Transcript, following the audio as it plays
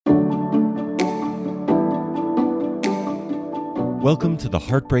Welcome to the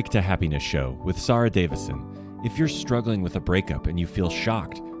Heartbreak to Happiness Show with Sarah Davison. If you're struggling with a breakup and you feel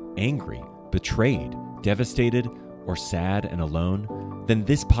shocked, angry, betrayed, devastated, or sad and alone, then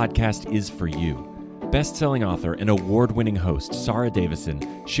this podcast is for you. Best-selling author and award-winning host Sarah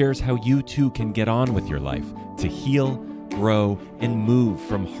Davison shares how you too can get on with your life to heal, grow, and move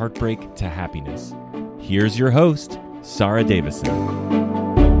from heartbreak to happiness. Here's your host, Sarah Davison.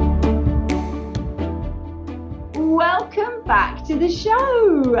 Welcome back to the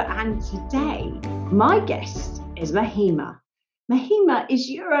show. And today, my guest is Mahima. Mahima is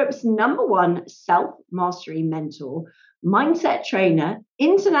Europe's #1 self-mastery mentor, mindset trainer,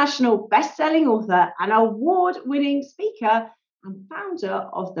 international best-selling author, and award-winning speaker and founder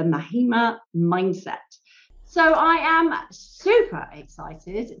of the Mahima Mindset. So I am super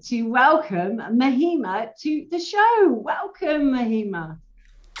excited to welcome Mahima to the show. Welcome, Mahima.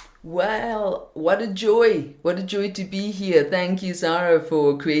 Well, what a joy. What a joy to be here. Thank you, Sarah,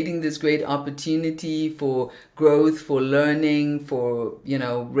 for creating this great opportunity for growth, for learning, for,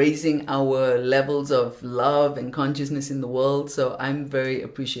 raising our levels of love and consciousness in the world. So I'm very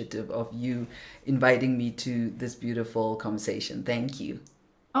appreciative of you inviting me to this beautiful conversation. Thank you.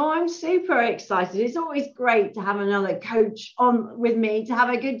 Oh, I'm super excited. It's always great to have another coach on with me to have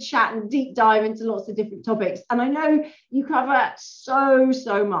a good chat and deep dive into lots of different topics. And I know you cover so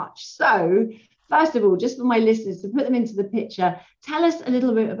much. So first of all, just for my listeners, to put them into the picture, tell us a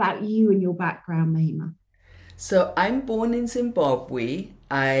little bit about you and your background, Mahima. So I'm born in Zimbabwe.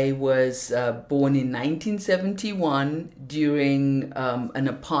 I was born in 1971 during an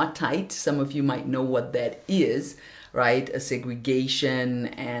apartheid. Some of you might know what that is. Right, a segregation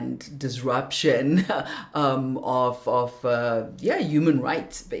and disruption of human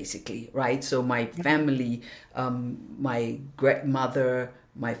rights, basically, right? So my family, my grandmother,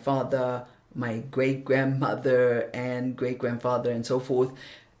 my father, my great-grandmother and great-grandfather and so forth,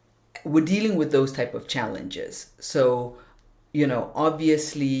 were dealing with those type of challenges. So,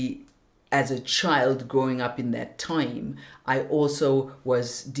 obviously, as a child growing up in that time, I also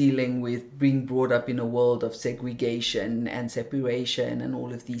was dealing with being brought up in a world of segregation and separation and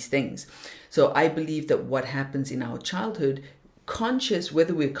all of these things. So I believe that what happens in our childhood,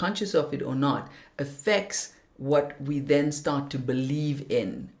 whether we're conscious of it or not, affects what we then start to believe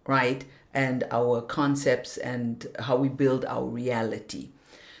in, right? And our concepts and how we build our reality.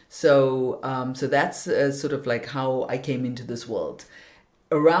 So that's sort of like how I came into this world.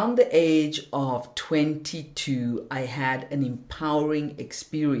 Around the age of 22, I had an empowering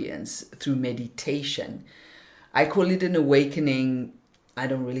experience through meditation. I call it an awakening. I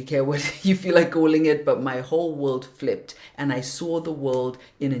don't really care what you feel like calling it, but my whole world flipped and I saw the world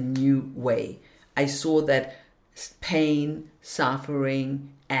in a new way. I saw that pain, suffering,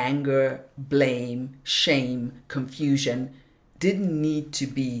 anger, blame, shame, confusion didn't need to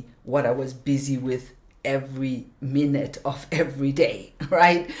be what I was busy with every minute of every day,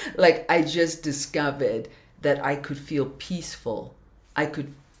 right? Like I just discovered that I could feel peaceful. I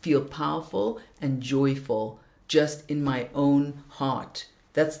could feel powerful and joyful just in my own heart.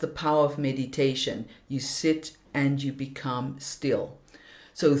 That's the power of meditation. You sit and you become still.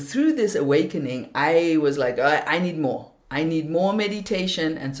 So through this awakening, I was like, I need more. I need more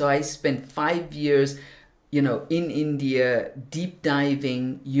meditation. And so I spent 5 years, in India, deep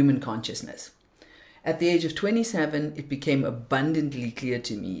diving human consciousness. At the age of 27, it became abundantly clear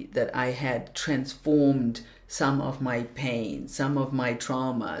to me that I had transformed some of my pain, some of my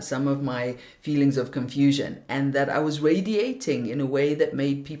trauma, some of my feelings of confusion, and that I was radiating in a way that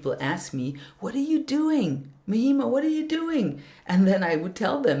made people ask me, "What are you doing? Mahima, what are you doing?" And then I would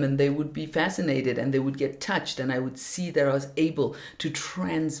tell them and they would be fascinated and they would get touched and I would see that I was able to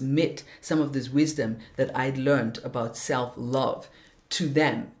transmit some of this wisdom that I'd learned about self-love to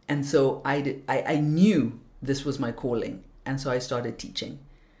them. And so I knew this was my calling. And so I started teaching.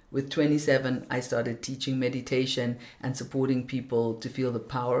 With 27, I started teaching meditation and supporting people to feel the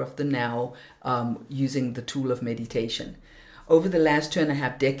power of the now using the tool of meditation. Over the last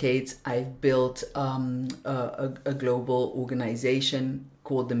 2.5 decades, I've built a global organization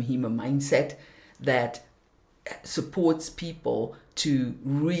called the Mahima Mindset that supports people to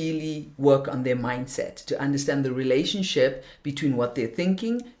really work on their mindset, to understand the relationship between what they're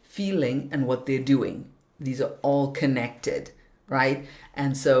thinking, feeling, and what they're doing. These are all connected, right?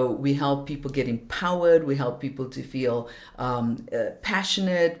 And so we help people get empowered. We help people to feel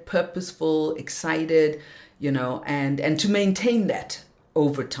passionate, purposeful, excited, and to maintain that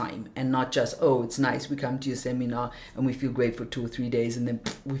over time and not just, oh, it's nice, we come to a seminar and we feel great for 2 or 3 days and then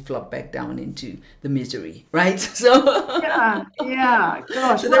we flop back down into the misery, right? So yeah,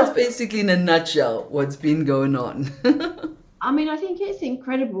 gosh. So that's basically in a nutshell what's been going on. I mean, I think it's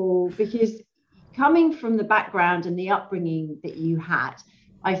incredible because coming from the background and the upbringing that you had,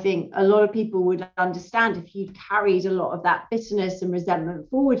 I think a lot of people would understand if you'd carried a lot of that bitterness and resentment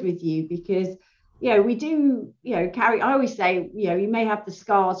forward with you because, we do, carry, I always say, you may have the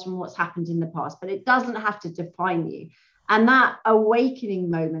scars from what's happened in the past, but it doesn't have to define you. And that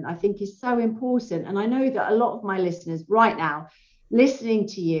awakening moment, I think, is so important. And I know that a lot of my listeners right now, listening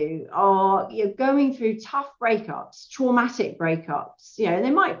to you are you're going through tough breakups, traumatic breakups, and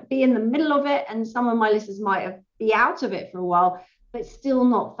they might be in the middle of it, and some of my listeners might have be out of it for a while but still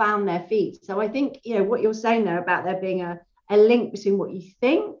not found their feet. So I think what you're saying there about there being a link between what you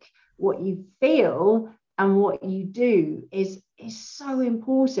think, what you feel, and what you do is so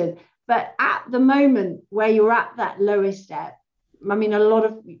important. But at the moment where you're at that lowest step, I mean, a lot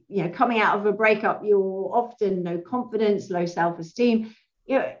of, coming out of a breakup, you're often low confidence, low self-esteem.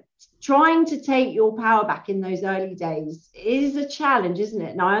 Trying to take your power back in those early days is a challenge, isn't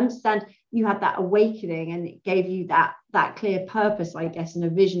it? Now, I understand you had that awakening and it gave you that clear purpose, I guess, and a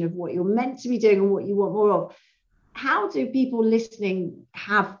vision of what you're meant to be doing and what you want more of. How do people listening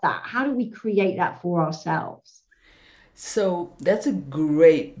have that? How do we create that for ourselves? So that's a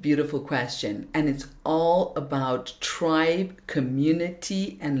great, beautiful question. And it's all about tribe,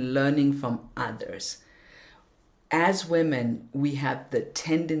 community, and learning from others. As women, we have the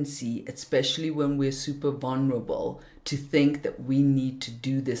tendency, especially when we're super vulnerable, to think that we need to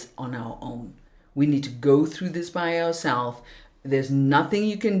do this on our own. We need to go through this by ourselves. There's nothing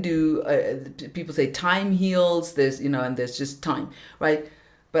you can do. People say time heals. And there's just time, right?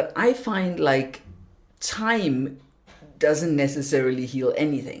 But I find like time doesn't necessarily heal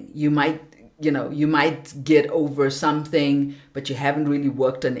anything. You might get over something, but you haven't really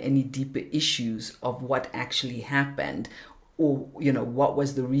worked on any deeper issues of what actually happened, or, what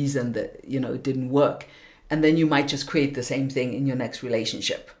was the reason that, it didn't work. And then you might just create the same thing in your next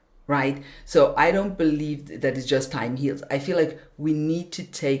relationship, right? So I don't believe that it's just time heals. I feel like we need to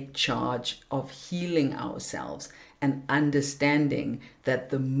take charge of healing ourselves and understanding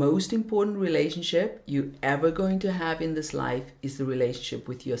that the most important relationship you're ever going to have in this life is the relationship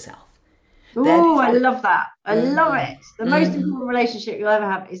with yourself. Oh, I love that. I love it. The most important relationship you'll ever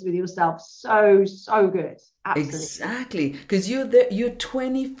have is with yourself. So, so good. Absolutely. Exactly. Because you're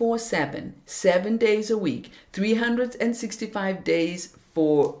 24/7, 7 days a week, 365 days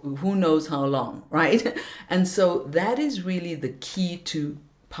for who knows how long, right? And so that is really the key to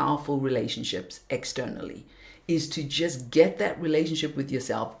powerful relationships externally, is to just get that relationship with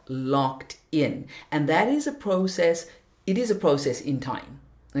yourself locked in. And that is a process. It is a process in time.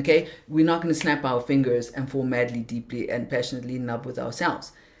 Okay, we're not going to snap our fingers and fall madly, deeply, and passionately in love with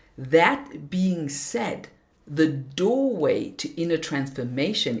ourselves. That being said, the doorway to inner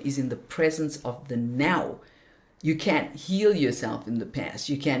transformation is in the presence of the now. You can't heal yourself in the past.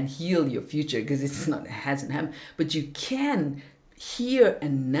 You can't heal your future because it hasn't happened. But you can here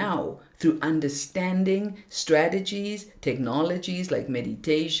and now through understanding strategies, technologies like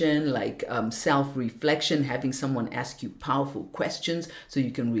meditation, like self-reflection, having someone ask you powerful questions so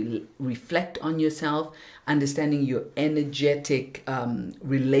you can reflect on yourself, understanding your energetic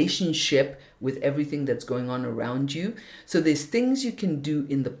relationship with everything that's going on around you. So there's things you can do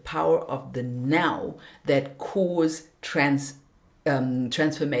in the power of the now that cause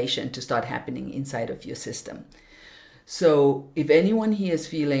transformation to start happening inside of your system. So if anyone here is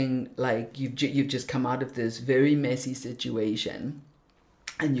feeling like you've just come out of this very messy situation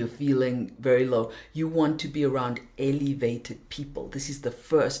and you're feeling very low, you want to be around elevated people. This is the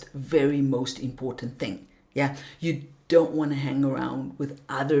first, very most important thing. Yeah, you don't want to hang around with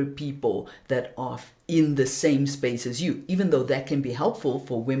other people that are in the same space as you, even though that can be helpful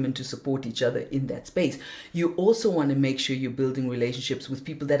for women to support each other in that space. You also want to make sure you're building relationships with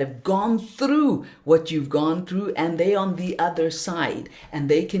people that have gone through what you've gone through and they're on the other side, and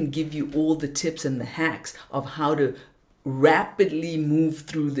they can give you all the tips and the hacks of how to rapidly move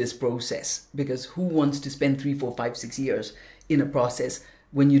through this process. Because who wants to spend 3, 4, 5, 6 years in a process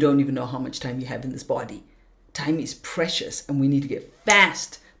when you don't even know how much time you have in this body? Time is precious and we need to get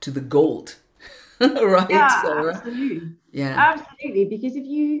fast to the gold. Right? Yeah, so, absolutely. Yeah. Absolutely. Because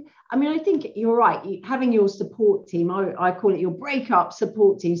I think you're right. Having your support team, I call it your breakup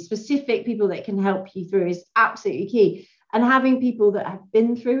support team, specific people that can help you through is absolutely key. And having people that have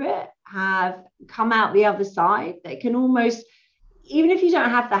been through it, have come out the other side, that can almost, even if you don't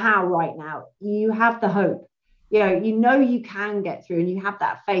have the how right now, you have the hope. You can get through and you have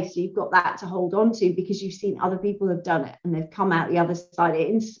that faith. So you've got that to hold on to because you've seen other people have done it and they've come out the other side. It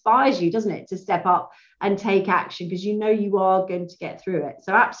inspires you, doesn't it, to step up and take action because you are going to get through it.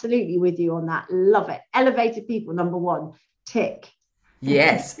 So absolutely with you on that. Love it. Elevated people, number one. Tick.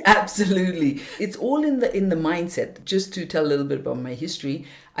 Yes, absolutely. It's all in the mindset. Just to tell a little bit about my history,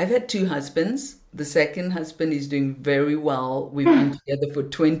 I've had two husbands. The second husband is doing very well. We've been together for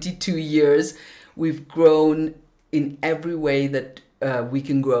 22 years. We've grown in every way that we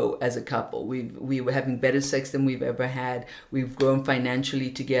can grow as a couple. We were having better sex than we've ever had. We've grown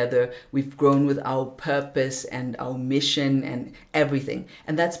financially together. We've grown with our purpose and our mission and everything.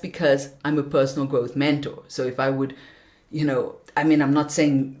 And that's because I'm a personal growth mentor. So if I would, I mean, I'm not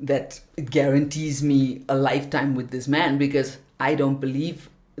saying that it guarantees me a lifetime with this man, because I don't believe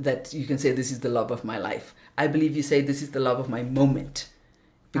that you can say this is the love of my life. I believe you say this is the love of my moment,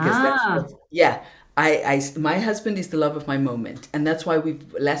 because yeah. My husband is the love of my moment, and that's why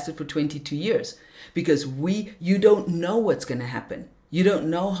we've lasted for 22 years, because you don't know what's going to happen. You don't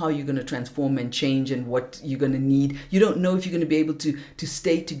know how you're going to transform and change and what you're going to need. You don't know if you're going to be able to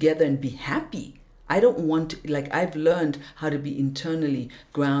stay together and be happy. I don't want to, I've learned how to be internally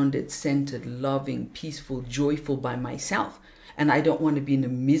grounded, centered, loving, peaceful, joyful by myself. And I don't want to be in a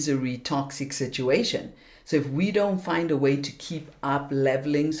misery, toxic situation. So if we don't find a way to keep up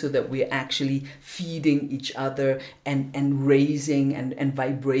leveling so that we're actually feeding each other and raising and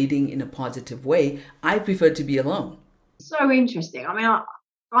vibrating in a positive way, I prefer to be alone. So interesting. I mean,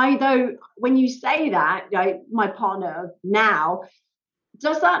 I though, when you say that, my partner now,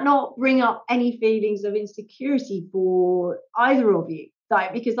 does that not bring up any feelings of insecurity for either of you?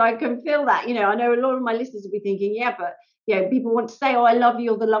 Because I can feel that, I know a lot of my listeners will be thinking, yeah, but people want to say, oh, I love you,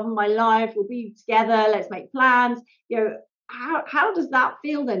 you're the love of my life, we'll be together, let's make plans. How does that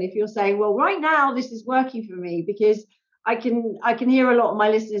feel then if you're saying, well, right now this is working for me? Because I can hear a lot of my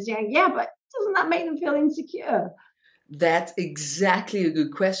listeners saying, yeah, but doesn't that make them feel insecure? That's exactly a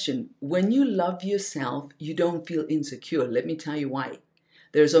good question. When you love yourself, you don't feel insecure. Let me tell you why.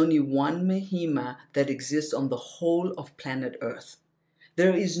 There's only one Mahima that exists on the whole of planet Earth.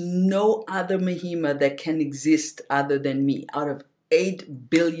 There is no other Mahima that can exist other than me out of 8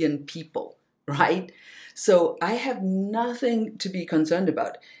 billion people, right? So I have nothing to be concerned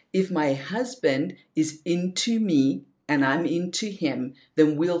about. If my husband is into me and I'm into him,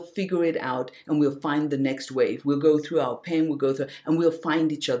 then we'll figure it out and we'll find the next wave. We'll go through our pain, and we'll find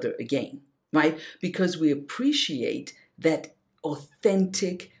each other again, right? Because we appreciate that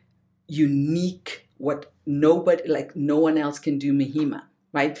authentic, unique, what no one else can do Mahima,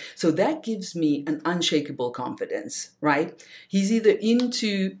 right? So that gives me an unshakable confidence, right? He's either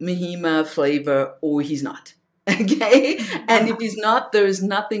into Mahima flavor or he's not. Okay. And if he's not, there is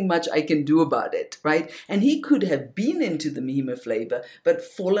nothing much I can do about it, right? And he could have been into the Mahima flavor, but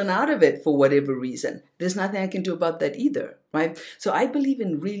fallen out of it for whatever reason. There's nothing I can do about that either, right? So I believe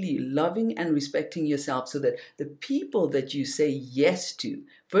in really loving and respecting yourself so that the people that you say yes to,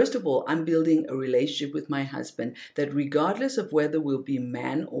 first of all, I'm building a relationship with my husband that regardless of whether we'll be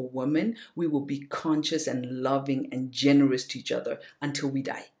man or woman, we will be conscious and loving and generous to each other until we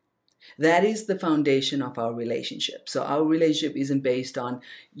die. That is the foundation of our relationship. So our relationship isn't based on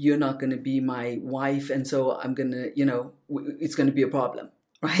you're not going to be my wife and so I'm going to, it's going to be a problem,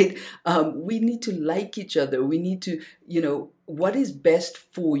 right? We need to like each other. We need to, what is best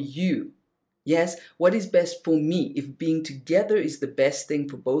for you? Yes, what is best for me? If being together is the best thing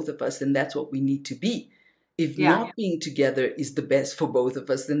for both of us, then that's what we need to be. If not being together is the best for both of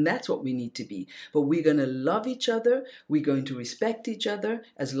us, then that's what we need to be. But we're going to love each other. We're going to respect each other.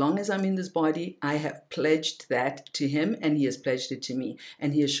 As long as I'm in this body, I have pledged that to him and he has pledged it to me.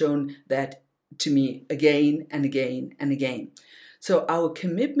 And he has shown that to me again and again and again. So our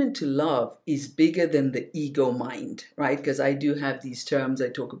commitment to love is bigger than the ego mind, right? Because I do have these terms. I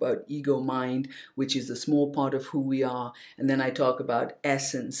talk about ego mind, which is a small part of who we are. And then I talk about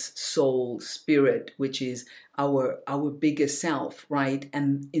essence, soul, spirit, which is our bigger self, right?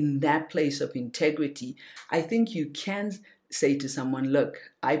 And in that place of integrity, I think you can say to someone,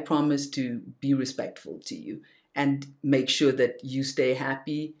 look, I promise to be respectful to you and make sure that you stay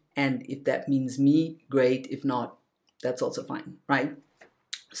happy. And if that means me, great. If not, that's also fine, right?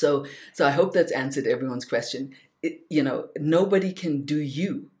 So I hope that's answered everyone's question. Nobody can do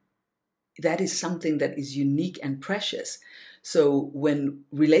you. That is something that is unique and precious. So when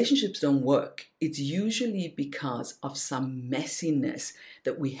relationships don't work, it's usually because of some messiness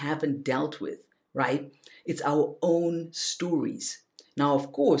that we haven't dealt with, right? It's our own stories. Now,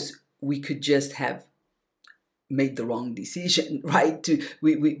 of course, we could just have made the wrong decision, right?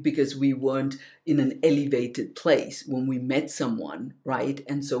 Because we weren't in an elevated place when we met someone, right?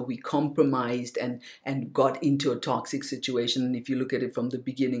 And so we compromised and got into a toxic situation. And if you look at it from the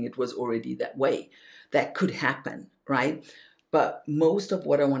beginning, it was already that way. That could happen, right? But most of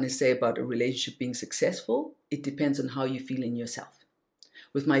what I want to say about a relationship being successful, it depends on how you feel in yourself.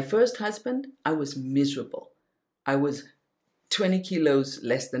 With my first husband, I was miserable. I was 20 kilos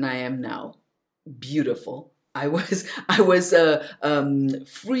less than I am now. Beautiful. I was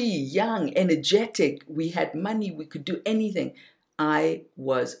free, young, energetic. We had money. We could do anything. I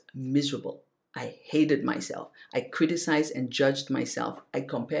was miserable. I hated myself. I criticized and judged myself. I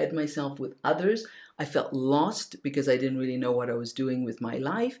compared myself with others. I felt lost because I didn't really know what I was doing with my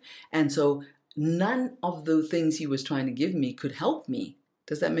life. And so none of the things he was trying to give me could help me.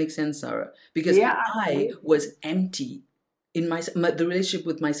 Does that make sense, Sarah? Because I was empty. The relationship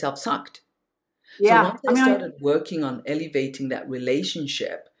with myself sucked. Yeah. So once I started working on elevating that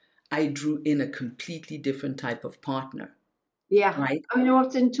relationship, I drew in a completely different type of partner. Yeah. Right. I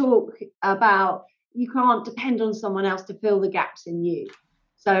often talk about you can't depend on someone else to fill the gaps in you.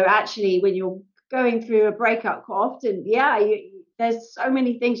 So actually, when you're going through a breakup, quite often, there's so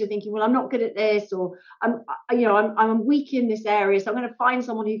many things you're thinking, well, I'm not good at this, or I'm weak in this area, so I'm going to find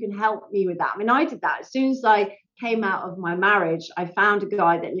someone who can help me with that. I did that. As soon as I came out of my marriage, I found a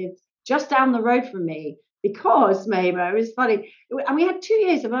guy that lived just down the road from me, because Mahima, it was funny, and we had 2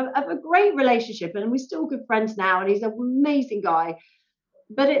 years of a great relationship, and we're still good friends now, and he's an amazing guy.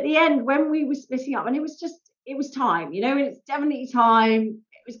 But at the end, when we were splitting up, and it was time, it's definitely time.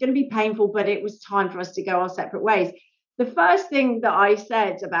 It was going to be painful, but it was time for us to go our separate ways. The first thing that I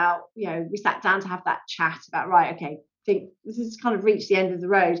said about, we sat down to have that chat about, right, okay, think this has kind of reached the end of the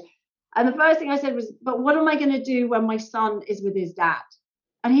road. And the first thing I said was, but what am I going to do when my son is with his dad?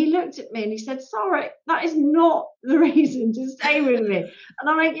 And he looked at me and he said, sorry, that is not the reason to stay with me. And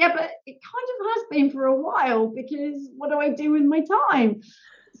I'm like, yeah, but it kind of has been for a while, because what do I do with my time?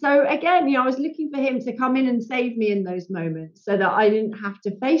 So again, I was looking for him to come in and save me in those moments so that I didn't have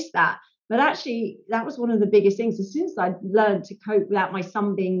to face that. But actually, that was one of the biggest things. As soon as I learned to cope without my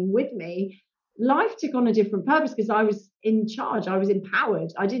son being with me, life took on a different purpose, because I was in charge. I was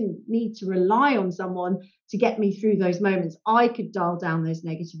empowered. I didn't need to rely on someone to get me through those moments. I could dial down those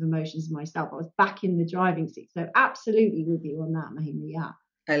negative emotions myself. I was back in the driving seat. So absolutely with you on that, Mahima. Yeah.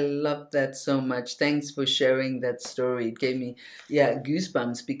 I love that so much. Thanks for sharing that story. It gave me,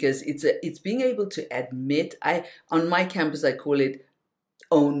 goosebumps, because it's being able to admit. On my campus, I call it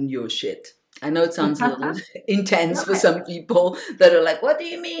own your shit. I know it sounds a little intense for some people that are like, what do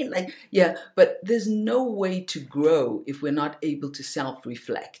you mean? But there's no way to grow if we're not able to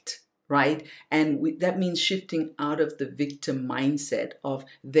self-reflect, right? And that means shifting out of the victim mindset of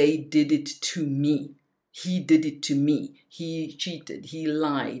they did it to me. He did it to me. He cheated. He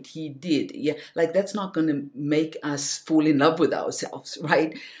lied. He did. That's not going to make us fall in love with ourselves,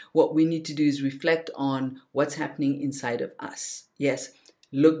 right? What we need to do is reflect on what's happening inside of us. Yes.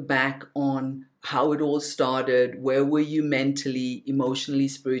 Look back on how it all started. Where were you mentally, emotionally,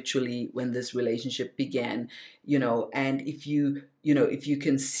 spiritually when this relationship began? And if you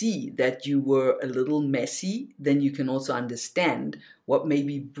can see that you were a little messy, then you can also understand what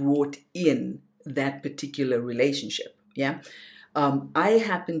maybe brought in that particular relationship. I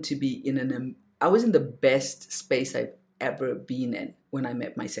happened to be I was in the best space I've ever been in when I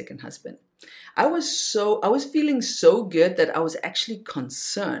met my second husband. I was feeling so good that I was actually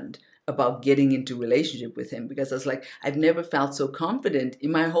concerned about getting into relationship with him, because I was like, I've never felt so confident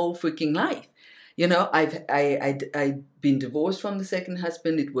in my whole freaking life. I'd been divorced from the second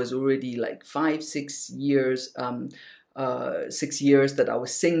husband. It was already like 6 years, 6 years that I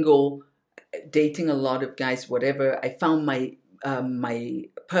was single, dating a lot of guys, whatever. I found my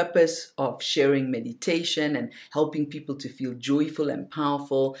purpose of sharing meditation and helping people to feel joyful and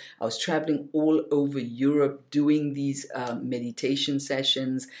powerful. I was traveling all over Europe doing these meditation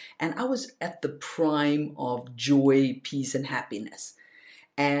sessions, and I was at the prime of joy, peace, and happiness.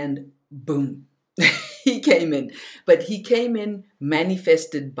 And boom, he came in. But he came in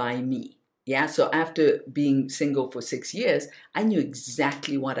manifested by me. So after being single for 6 years, I knew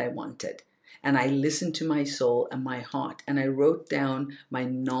exactly what I wanted. And I listened to my soul and my heart, and I wrote down my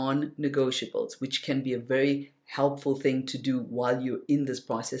non-negotiables, which can be a very helpful thing to do while you're in this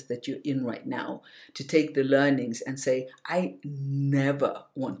process that you're in right now, to take the learnings and say, I never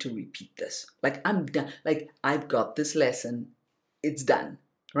want to repeat this. I'm done. I've got this lesson. It's done.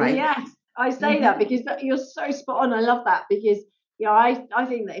 Right? Yes, I say that because you're so spot on. I love that, because I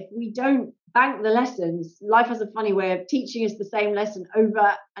think that if we don't bank the lessons, life has a funny way of teaching us the same lesson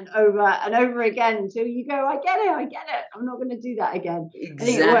over and over and over again until you go, I get it. I'm not going to do that again. Exactly. I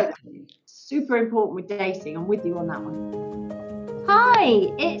think it works. Super important with dating. I'm with you on that one.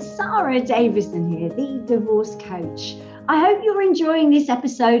 Hi, it's Sarah Davison here, the divorce coach. I hope you're enjoying this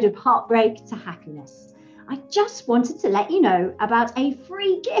episode of Heartbreak to Happiness. I just wanted to let you know about a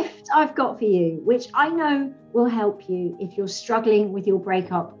free gift I've got for you, which I know will help you if you're struggling with your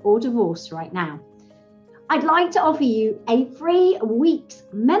breakup or divorce right now. I'd like to offer you a free week's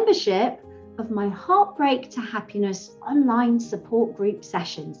membership of my Heartbreak to Happiness online support group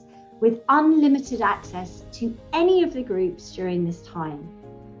sessions with unlimited access to any of the groups during this time.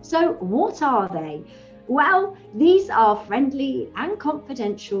 So what are they? Well, these are friendly and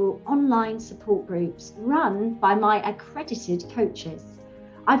confidential online support groups run by my accredited coaches.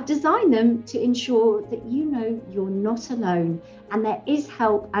 I've designed them to ensure that you know you're not alone and there is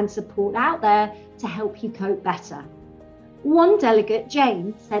help and support out there to help you cope better. One delegate,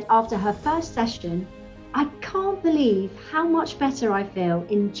 Jane, said after her first session, "I can't believe how much better I feel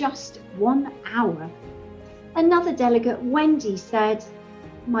in just 1 hour." Another delegate, Wendy, said,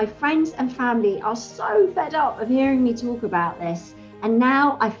 "My friends and family are so fed up of hearing me talk about this, and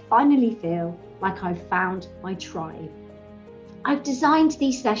now I finally feel like I've found my tribe." I've designed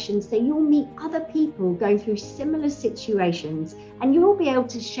these sessions so you'll meet other people going through similar situations and you'll be able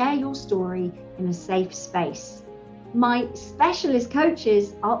to share your story in a safe space. My specialist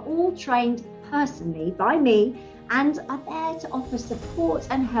coaches are all trained personally by me and are there to offer support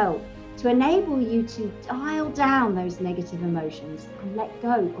and help to enable you to dial down those negative emotions and let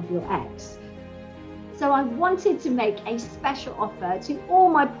go of your ex. So I wanted to make a special offer to all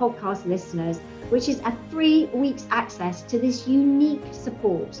my podcast listeners, which is a 3 weeks access to this unique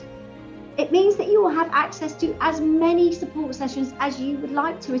support. It means that you will have access to as many support sessions as you would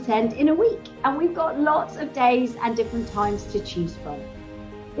like to attend in a week. And we've got lots of days and different times to choose from.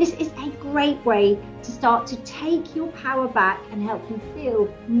 This is a great way to start to take your power back and help you feel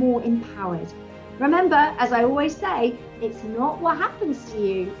more empowered. Remember, as I always say, it's not what happens to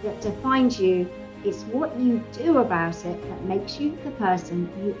you that defines you, it's what you do about it that makes you the person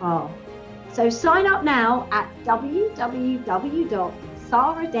you are. So sign up now at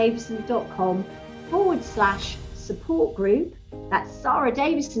www.sarahdavison.com/support group. That's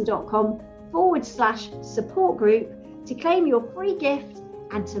sarahdavison.com/support group to claim your free gift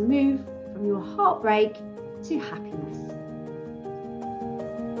and to move from your heartbreak to happiness.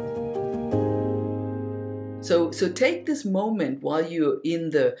 So take this moment while you're in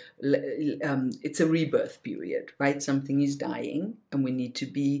the, it's a rebirth period, right? Something is dying and we need to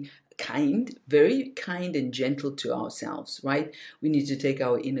be kind, very kind and gentle to ourselves, right? We need to take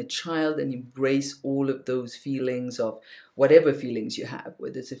our inner child and embrace all of those feelings of whatever feelings you have,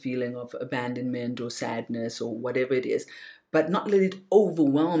 whether it's a feeling of abandonment or sadness or whatever it is, but not let it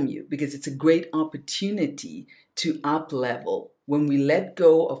overwhelm you because it's a great opportunity to up level. When we let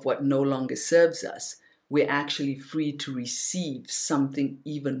go of what no longer serves us, we're actually free to receive something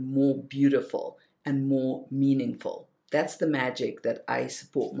even more beautiful and more meaningful. That's the magic that I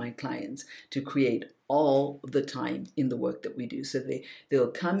support my clients to create all the time in the work that we do. So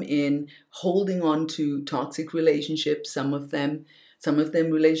they'll come in holding on to toxic relationships, some of them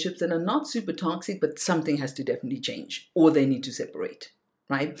relationships that are not super toxic, but something has to definitely change or they need to separate,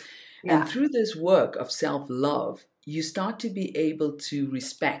 right? Yeah. And through this work of self-love, you start to be able to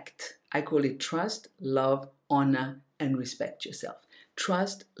respect. I call it trust, love, honor, and respect yourself.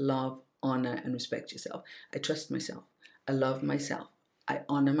 Trust, love, honor, and respect yourself. I trust myself. I love myself. I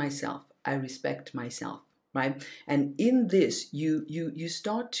honor myself. I respect myself, right? And in this, you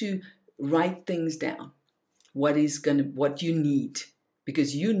start to write things down. What you need,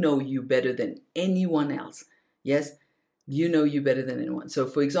 because you know you better than anyone else. Yes, you know you better than anyone. So,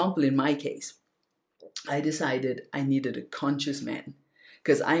 for example, in my case, I decided I needed a conscious man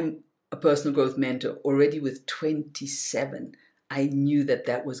because I'm a personal growth mentor already with 27. I knew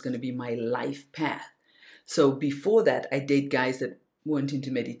that was going to be my life path. So before that, I date guys that weren't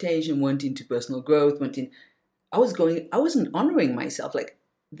into meditation, weren't into personal growth, I wasn't honoring myself. Like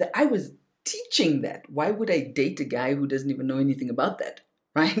I was teaching that. Why would I date a guy who doesn't even know anything about that,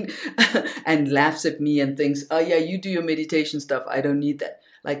 right? And laughs at me and thinks, "Oh yeah, you do your meditation stuff. I don't need that."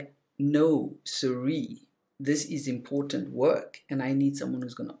 Like, no, siree. This is important work and I need someone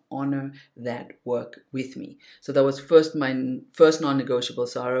who's going to honor that work with me. So that was my first non-negotiable,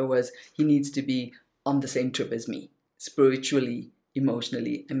 Sarah, was he needs to be on the same trip as me, spiritually,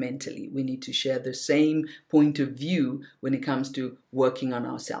 emotionally, and mentally. We need to share the same point of view when it comes to working on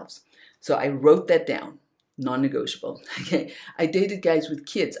ourselves. So I wrote that down, non-negotiable. Okay. I dated guys with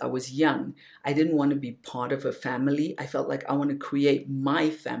kids. I was young. I didn't want to be part of a family. I felt like I want to create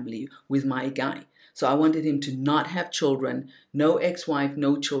my family with my guy. So I wanted him to not have children, no ex-wife,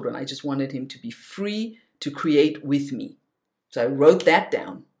 no children. I just wanted him to be free to create with me. So I wrote that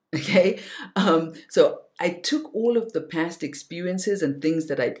down. Okay. So I took all of the past experiences and things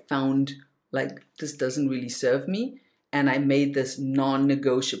that I'd found like this doesn't really serve me, and I made this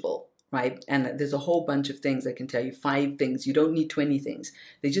non-negotiable, right? And there's a whole bunch of things. I can tell you 5 things. You don't need 20 things.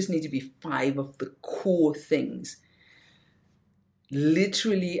 They just need to be 5 of the core things.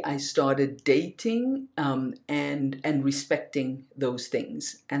 Literally, I started dating and respecting those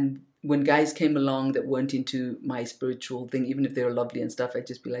things. And when guys came along that weren't into my spiritual thing, even if they were lovely and stuff, I'd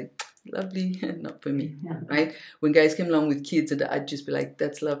just be like, lovely, not for me, right? When guys came along with kids, and I'd just be like,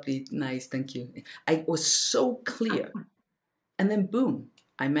 that's lovely, nice, thank you. I was so clear. And then boom,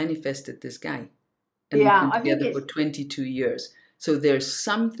 I manifested this guy. And we've been together for 22 years. So there's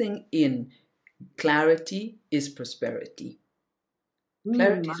something in clarity is prosperity.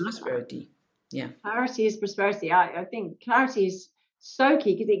 Clarity is prosperity. Yeah. Clarity is prosperity. I think clarity is so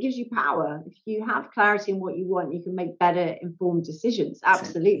key because it gives you power. If you have clarity in what you want, you can make better informed decisions.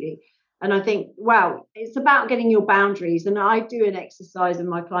 Absolutely. And I think, well, it's about getting your boundaries. And I do an exercise in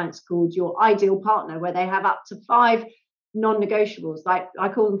my clients called Your Ideal Partner, where they have up to 5 non-negotiables. Like I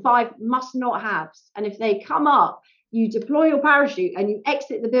call them 5 must not haves. And if they come up, you deploy your parachute and you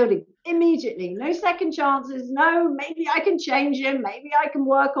exit the building immediately. No second chances. No, maybe I can change him. Maybe I can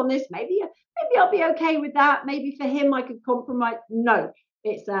work on this. Maybe I'll be okay with that. Maybe for him, I could compromise. No,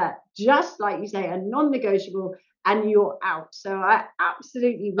 it's just like you say, a non-negotiable, and you're out. So I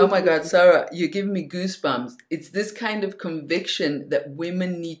absolutely. Oh my God, Sarah, you're giving me goosebumps. It's this kind of conviction that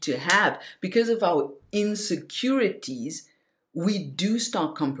women need to have because of our insecurities. We do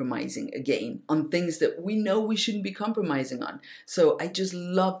start compromising again on things that we know we shouldn't be compromising on. So I just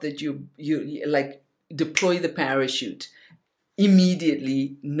love that you like deploy the parachute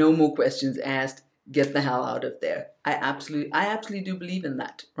immediately, no more questions asked, get the hell out of there. I absolutely do believe in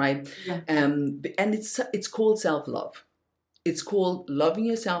that, right? Yeah. And it's called self-love. It's called loving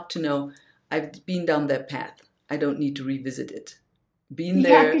yourself to know I've been down that path. I don't need to revisit it. Being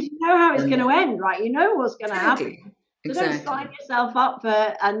there. Yeah, because you know how it's going to end, right? You know what's going to happen. So don't sign yourself up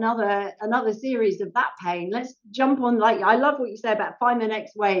for another series of that pain. Let's jump on, like I love what you said about find the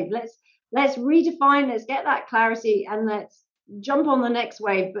next wave. Let's redefine, let's get that clarity, and let's jump on the next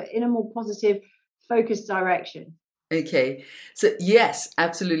wave, but in a more positive, focused direction. Okay. So yes,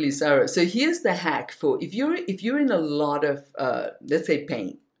 absolutely, Sarah. So here's the hack for if you're in a lot of let's say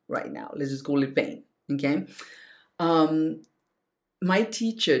pain right now. Let's just call it pain. Okay. My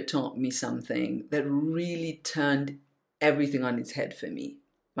teacher taught me something that really turned everything on its head for me,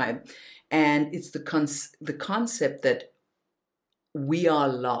 right? And it's the concept that we are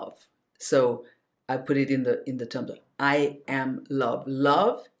love. So I put it in the terms of I am love.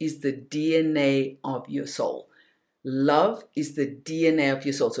 Love is the DNA of your soul. Love is the DNA of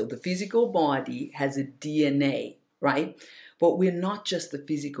your soul. So the physical body has a DNA, right? But we're not just the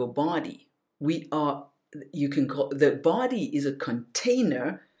physical body. We are, you can call, the body is a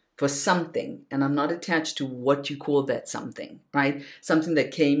container for something, and I'm not attached to what you call that something, right? Something that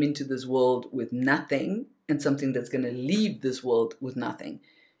came into this world with nothing and something that's going to leave this world with nothing.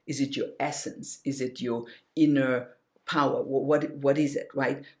 Is it your essence? Is it your inner power? What is it,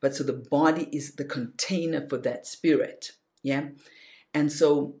 right? But so the body is the container for that spirit, yeah? And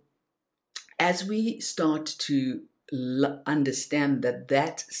so as we start to understand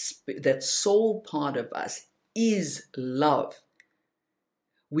that soul part of us is love,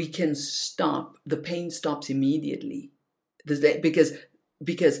 we can stop, the pain stops immediately. Because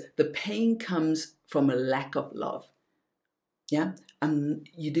the pain comes from a lack of love. Yeah? And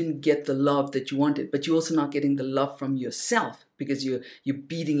you didn't get the love that you wanted, but you're also not getting the love from yourself because you're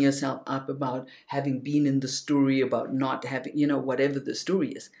beating yourself up about having been in the story, about not having, whatever the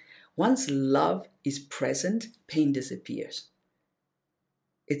story is. Once love is present, pain disappears.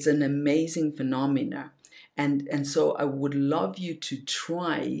 It's an amazing phenomenon. And so I would love you to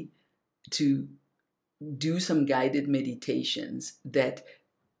try to do some guided meditations that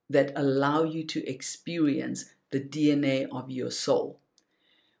allow you to experience the DNA of your soul.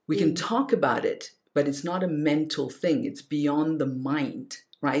 We can talk about it, but it's not a mental thing. It's beyond the mind,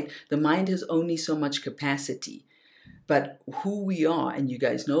 right? The mind has only so much capacity. But who we are, and you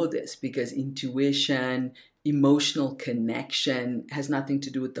guys know this, because intuition, emotional connection has nothing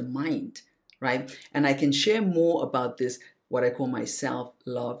to do with the mind. Right? And I can share more about this, what I call my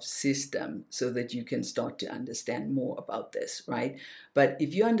self-love system, so that you can start to understand more about this, right? But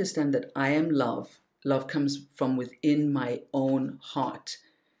if you understand that I am love, love comes from within my own heart,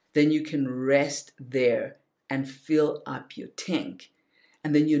 then you can rest there and fill up your tank.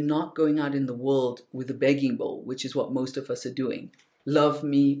 And then you're not going out in the world with a begging bowl, which is what most of us are doing. Love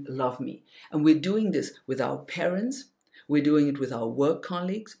me, love me. And we're doing this with our parents. We're doing it with our work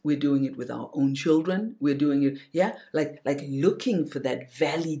colleagues. We're doing it with our own children. We're doing it, like looking for that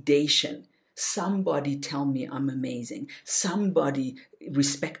validation. Somebody tell me I'm amazing. Somebody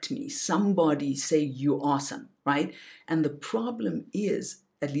respect me. Somebody say you're awesome, right? And the problem is,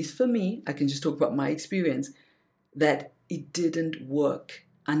 at least for me, I can just talk about my experience, that it didn't work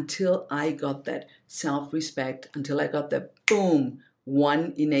until I got that self-respect, until I got that boom,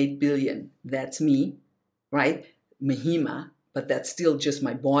 1 in 8 billion. That's me, right? Mahima, but that's still just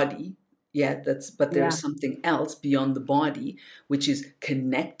my body. Yeah, but there's something else beyond the body, which is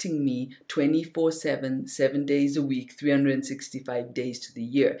connecting me 24/7, 7 days a week, 365 days to the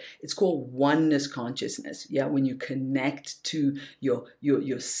year. It's called oneness consciousness. Yeah, when you connect to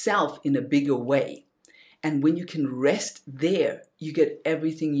yourself in a bigger way. And when you can rest there, you get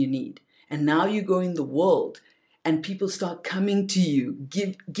everything you need. And now you go in the world and people start coming to you,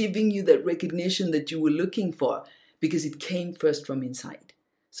 giving you that recognition that you were looking for, because it came first from inside.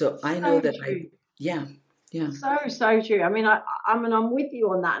 So I know that yeah. So true. I mean, I'm with you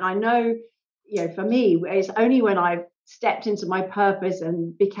on that. And I know, for me, it's only when I've stepped into my purpose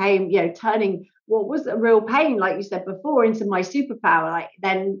and became, turning what was a real pain, like you said before, into my superpower, like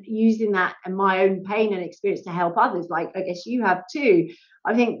then using that and my own pain and experience to help others, like I guess you have too.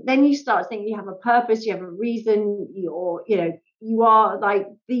 I think then you start thinking you have a purpose, you have a reason, you are like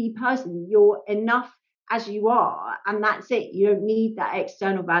the person, you're enough as you are, and that's it. You don't need that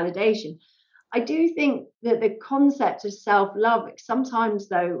external validation. I do think that the concept of self-love, sometimes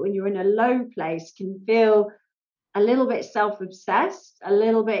though, when you're in a low place, can feel a little bit self-obsessed, a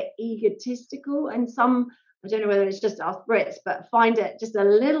little bit egotistical, and I don't know whether it's just us Brits, but find it just a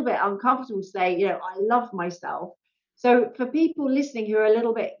little bit uncomfortable to say, I love myself. So for people listening who are a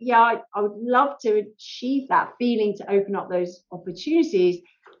little bit, I would love to achieve that feeling, to open up those opportunities.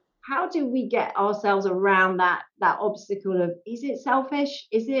 How do we get ourselves around that obstacle of, is it selfish?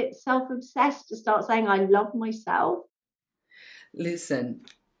 Is it self-obsessed to start saying, I love myself? Listen,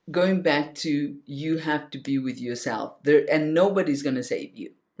 going back to, you have to be with yourself there, and nobody's going to save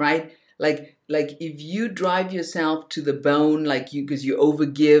you, right? Like if you drive yourself to the bone, because you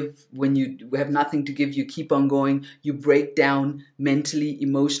overgive, when you have nothing to give, you keep on going, you break down mentally,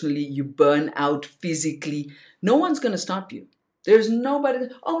 emotionally, you burn out physically, no one's going to stop you. There's nobody,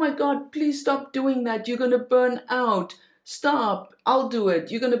 oh my God, please stop doing that. You're going to burn out. Stop. I'll do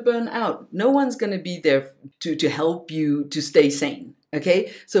it. You're going to burn out. No one's going to be there to help you to stay sane.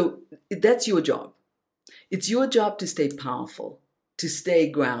 Okay? So that's your job. It's your job to stay powerful, to stay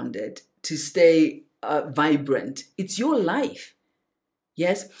grounded, to stay vibrant. It's your life.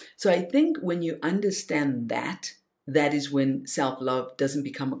 Yes? So I think when you understand that, that is when self-love doesn't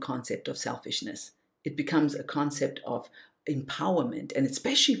become a concept of selfishness. It becomes a concept of empowerment, and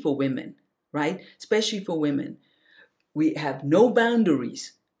especially for women, right? Especially for women. We have no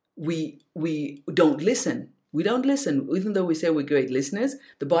boundaries. We don't listen. We don't listen. Even though we say we're great listeners,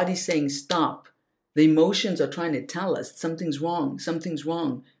 the body's saying stop. The emotions are trying to tell us something's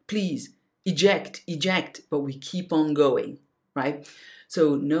wrong, please, eject, but we keep on going, right?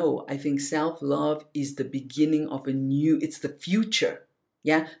 So no, I think self-love is the beginning of it's the future.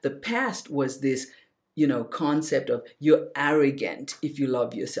 Yeah, the past was this concept of, you're arrogant if you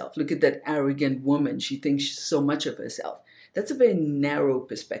love yourself. Look at that arrogant woman. She thinks so much of herself. That's a very narrow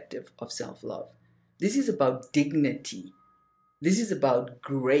perspective of self-love. This is about dignity. This is about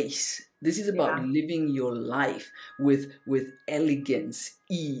grace. This is about living your life with elegance,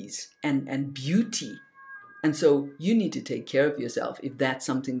 ease, and beauty. And so you need to take care of yourself if that's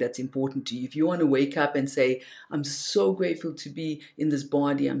something that's important to you. If you want to wake up and say, I'm so grateful to be in this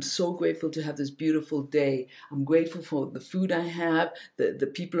body. I'm so grateful to have this beautiful day. I'm grateful for the food I have,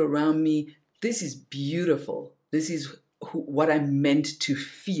 the people around me. This is beautiful. This is what I'm meant to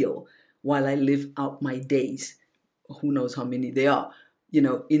feel while I live out my days. Who knows how many they are,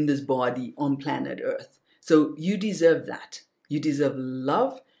 in this body on planet Earth. So you deserve that. You deserve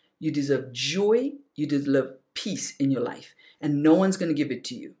love. You deserve joy. You deserve peace in your life. And no one's going to give it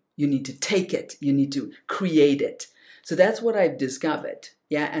to you. You need to take it. You need to create it. So that's what I've discovered.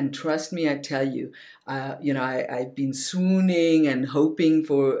 Yeah, and trust me, I tell you, I've been swooning and hoping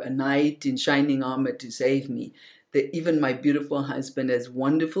for a knight in shining armor to save me. That even my beautiful husband, as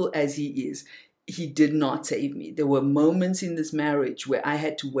wonderful as he is, he did not save me. There were moments in this marriage where I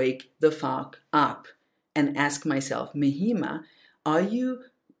had to wake the fuck up and ask myself, Mahima, are you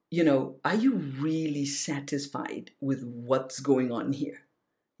really satisfied with what's going on here?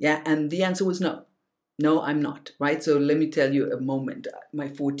 Yeah, and the answer was no. No, I'm not, right? So let me tell you a moment. My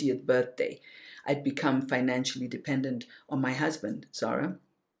 40th birthday, I'd become financially dependent on my husband, Sarah,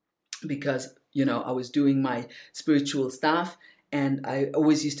 because, I was doing my spiritual stuff, and I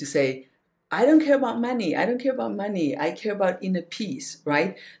always used to say, I don't care about money. I don't care about money. I care about inner peace,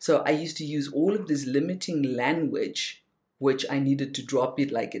 right? So I used to use all of this limiting language, which I needed to drop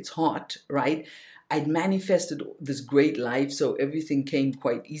it like it's hot, right? I'd manifested this great life, so everything came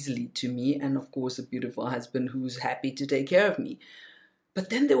quite easily to me. And of course, a beautiful husband who's happy to take care of me. But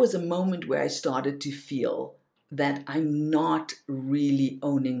then there was a moment where I started to feel that I'm not really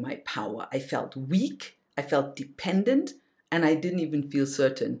owning my power. I felt weak, I felt dependent, and I didn't even feel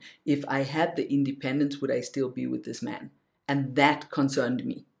certain if I had the independence, would I still be with this man? And that concerned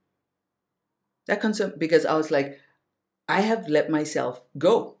me. That concerned, because I was like, I have let myself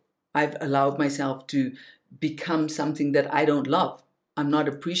go. I've allowed myself to become something that I don't love. I'm not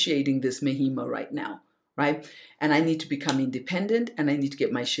appreciating this Mahima right now, right? And I need to become independent, and I need to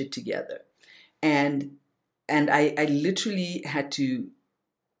get my shit together. And I literally had to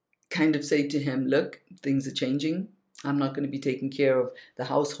kind of say to him, look, things are changing. I'm not going to be taking care of the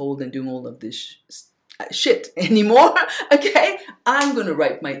household and doing all of this shit anymore. Okay, I'm going to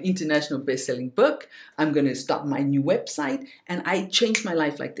write my international best-selling book. I'm going to start my new website. And I changed my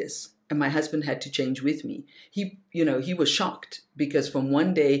life like this. And my husband had to change with me. He was shocked, because from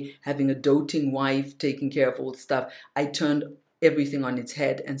one day having a doting wife taking care of all the stuff, I turned everything on its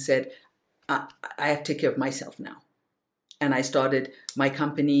head and said, I have to take care of myself now. And I started my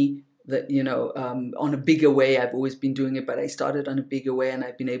company that, on a bigger way. I've always been doing it, but I started on a bigger way, and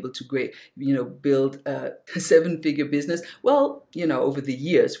I've been able to build a 7-figure business. Well, over the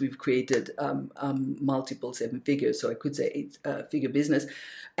years, we've created multiple 7 figures. So I could say 8-figure business.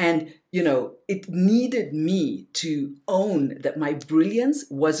 And, it needed me to own that my brilliance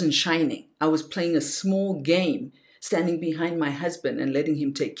wasn't shining. I was playing a small game, standing behind my husband and letting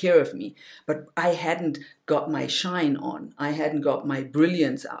him take care of me. But I hadn't got my shine on. I hadn't got my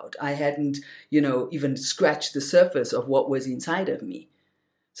brilliance out. I hadn't, even scratched the surface of what was inside of me.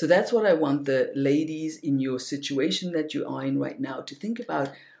 So that's what I want the ladies in your situation that you are in right now to think about.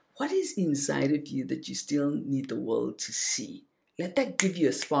 What is inside of you that you still need the world to see? Let that give you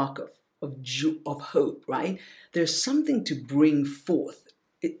a spark of hope, right? There's something to bring forth.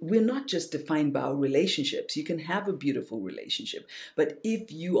 We're not just defined by our relationships. You can have a beautiful relationship, but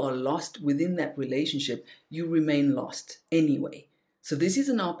if you are lost within that relationship, you remain lost anyway. So this is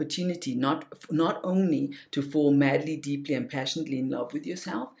an opportunity not only to fall madly, deeply, and passionately in love with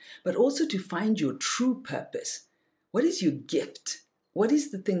yourself, but also to find your true purpose. What is your gift? What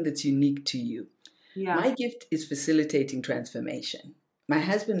is the thing that's unique to you? Yeah. My gift is facilitating transformation. My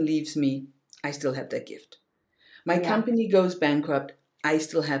husband leaves me, I still have that gift. My company goes bankrupt, I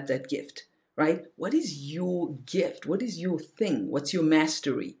still have that gift, right? What is your gift? What is your thing? What's your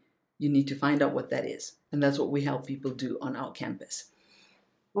mastery? You need to find out what that is. And that's what we help people do on our campus.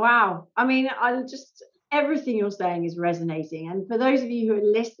 Wow. I mean, everything you're saying is resonating. And for those of you who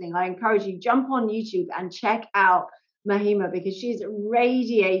are listening, I encourage you, jump on YouTube and check out Mahima, because she's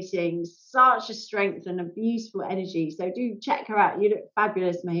radiating such a strength and a beautiful energy. So do check her out. You look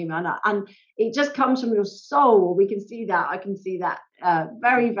fabulous, Mahima, and it just comes from your soul. We can see that. I can see that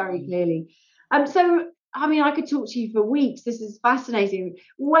very, very clearly. So I mean, I could talk to you for weeks. This is fascinating.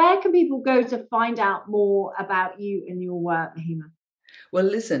 Where can people go to find out more about you and your work, Mahima? Well,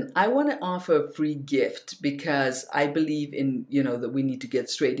 listen, I want to offer a free gift because I believe in, that we need to get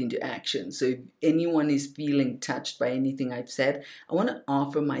straight into action. So if anyone is feeling touched by anything I've said, I want to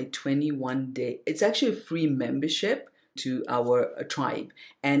offer my 21-day, it's actually a free membership to our tribe.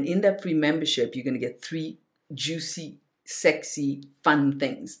 And in that free membership, you're going to get 3 juicy, sexy, fun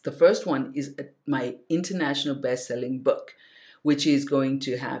things. The first one is my international best-selling book, which is going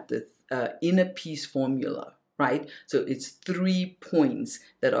to have the inner peace formula. Right? So it's 3 points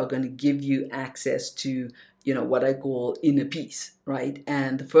that are going to give you access to, what I call inner peace, right?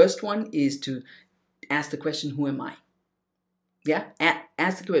 And the first one is to ask the question, who am I? Yeah,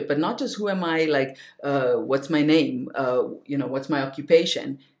 ask the question, but not just who am I, like, what's my name? What's my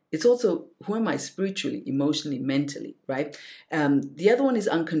occupation? It's also, who am I spiritually, emotionally, mentally, right? The other one is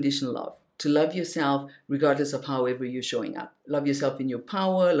unconditional love. To love yourself regardless of however you're showing up. Love yourself in your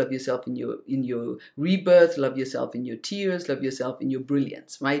power, love yourself in your rebirth, love yourself in your tears, love yourself in your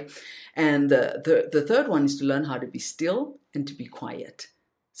brilliance, right? And the third one is to learn how to be still and to be quiet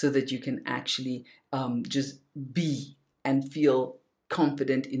so that you can actually just be and feel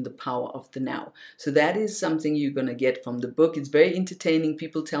confident in the power of the now. So that is something you're going to get from the book. It's very entertaining.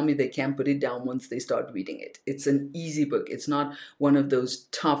 People tell me they can't put it down once they start reading it. It's an easy book. It's not one of those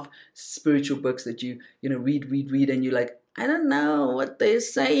tough spiritual books that you read and you're like, I don't know what they're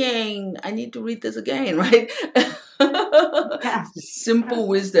saying. I need to read this again, right? Yeah. Simple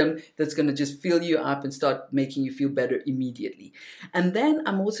wisdom that's going to just fill you up and start making you feel better immediately. And then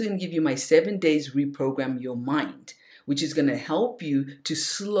I'm also going to give you my 7 days reprogram your mind, which is going to help you to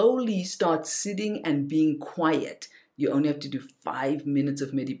slowly start sitting and being quiet. You only have to do 5 minutes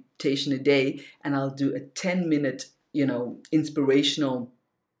of meditation a day, and I'll do a 10-minute, inspirational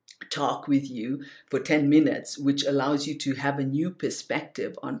talk with you for 10 minutes, which allows you to have a new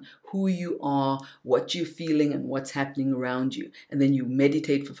perspective on who you are, what you're feeling, and what's happening around you. And then you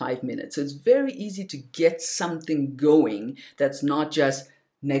meditate for 5 minutes. So it's very easy to get something going that's not just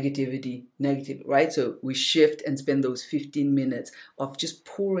negativity, right? So we shift and spend those 15 minutes of just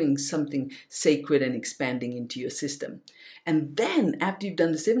pouring something sacred and expanding into your system. And then after you've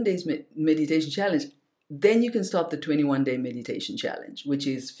done the 7 days meditation challenge, then you can start the 21-day meditation challenge, which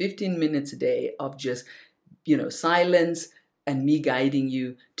is 15 minutes a day of just, silence and me guiding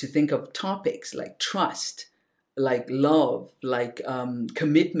you to think of topics like trust, like love, like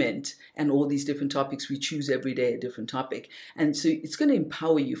commitment, and all these different topics. We choose every day a different topic. And so it's going to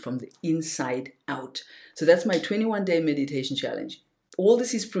empower you from the inside out. So that's my 21-day meditation challenge. All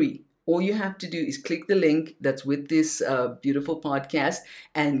this is free. All you have to do is click the link that's with this beautiful podcast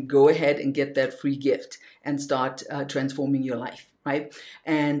and go ahead and get that free gift and start transforming your life, right?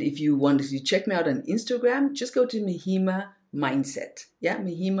 And if you want to check me out on Instagram, just go to Mahima Mindset. Yeah,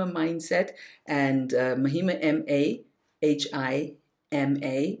 Mahima Mindset, and Mahima,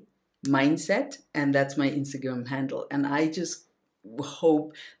 Mahima Mindset, and that's my Instagram handle. And I just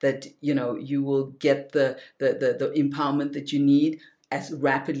hope that you will get the empowerment that you need as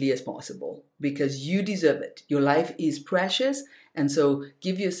rapidly as possible, because you deserve it. Your life is precious, and so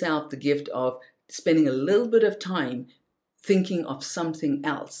give yourself the gift of spending a little bit of time thinking of something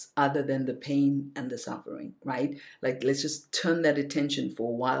else other than the pain and the suffering, right? Like, let's just turn that attention for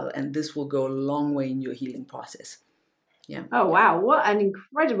a while, and this will go a long way in your healing process. Yeah. Oh, wow. What an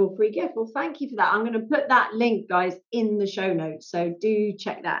incredible free gift. Well, thank you for that. I'm going to put that link, guys, in the show notes. So do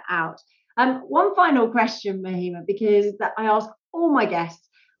check that out. One final question, Mahima, because I ask all my guests.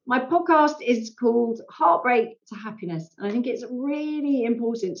 My podcast is called Heartbreak to Happiness. And I think it's really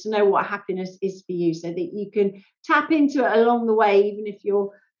important to know what happiness is for you so that you can tap into it along the way, even if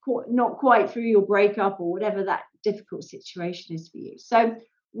you're not quite through your breakup or whatever that difficult situation is for you. So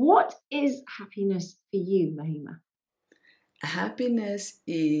what is happiness for you, Mahima? Happiness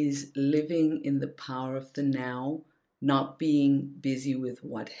is living in the power of the now, not being busy with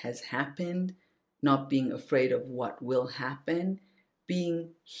what has happened, not being afraid of what will happen, being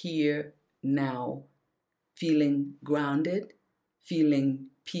here now, feeling grounded, feeling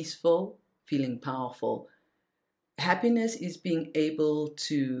peaceful, feeling powerful. Happiness is being able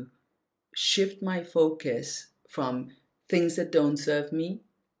to shift my focus from things that don't serve me,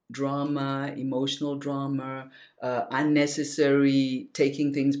 drama, emotional drama, unnecessary,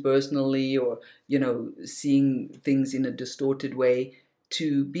 taking things personally, or, seeing things in a distorted way,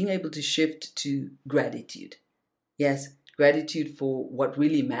 to being able to shift to gratitude. Yes, gratitude for what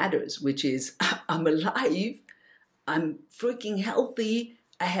really matters, which is I'm alive, I'm freaking healthy,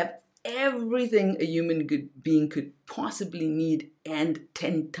 I have everything a human being could possibly need, and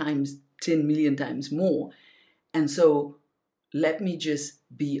 10 million times more. And so let me just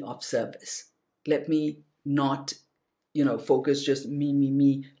be of service. Let me not, focus just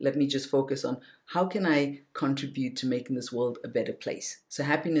me. Let me just focus on how can I contribute to making this world a better place. So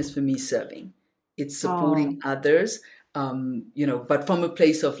happiness for me is serving. It's supporting others, but from a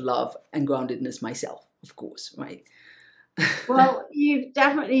place of love and groundedness myself, of course, right? Well, you've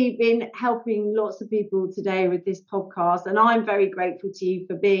definitely been helping lots of people today with this podcast, and I'm very grateful to you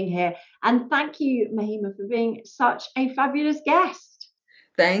for being here. And thank you, Mahima, for being such a fabulous guest.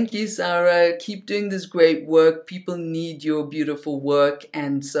 Thank you, Sarah. Keep doing this great work. People need your beautiful work.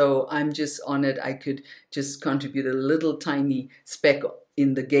 And so I'm just honored I could just contribute a little tiny speck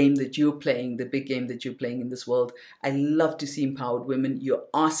in the game that you're playing, the big game that you're playing in this world. I love to see empowered women. You're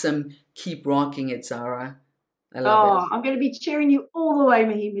awesome. Keep rocking it, Sarah. I love it. I'm going to be cheering you all the way,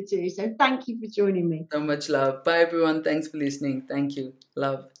 Mahima, too. So thank you for joining me. So much love. Bye, everyone. Thanks for listening. Thank you.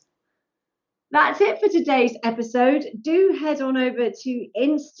 Love. That's it for today's episode. Do head on over to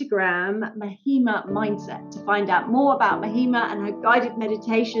Instagram, Mahima Mindset, to find out more about Mahima and her guided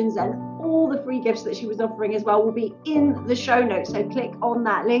meditations, and all the free gifts that she was offering as well will be in the show notes. So click on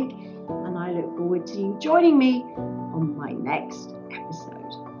that link, and I look forward to you joining me on my next episode.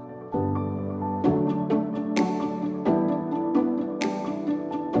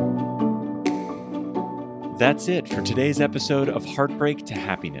 That's it for today's episode of Heartbreak to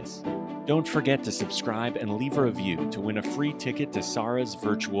Happiness. Don't forget to subscribe and leave a review to win a free ticket to Sarah's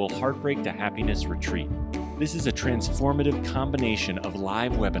virtual Heartbreak to Happiness retreat. This is a transformative combination of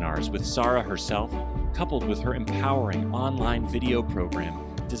live webinars with Sarah herself, coupled with her empowering online video program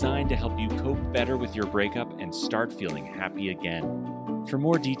designed to help you cope better with your breakup and start feeling happy again. For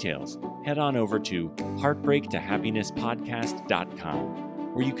more details, head on over to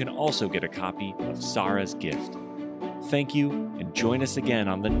heartbreaktahappinesspodcast.com, where you can also get a copy of Sarah's gift. Thank you, and join us again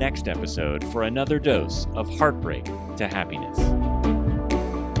on the next episode for another dose of Heartbreak to Happiness.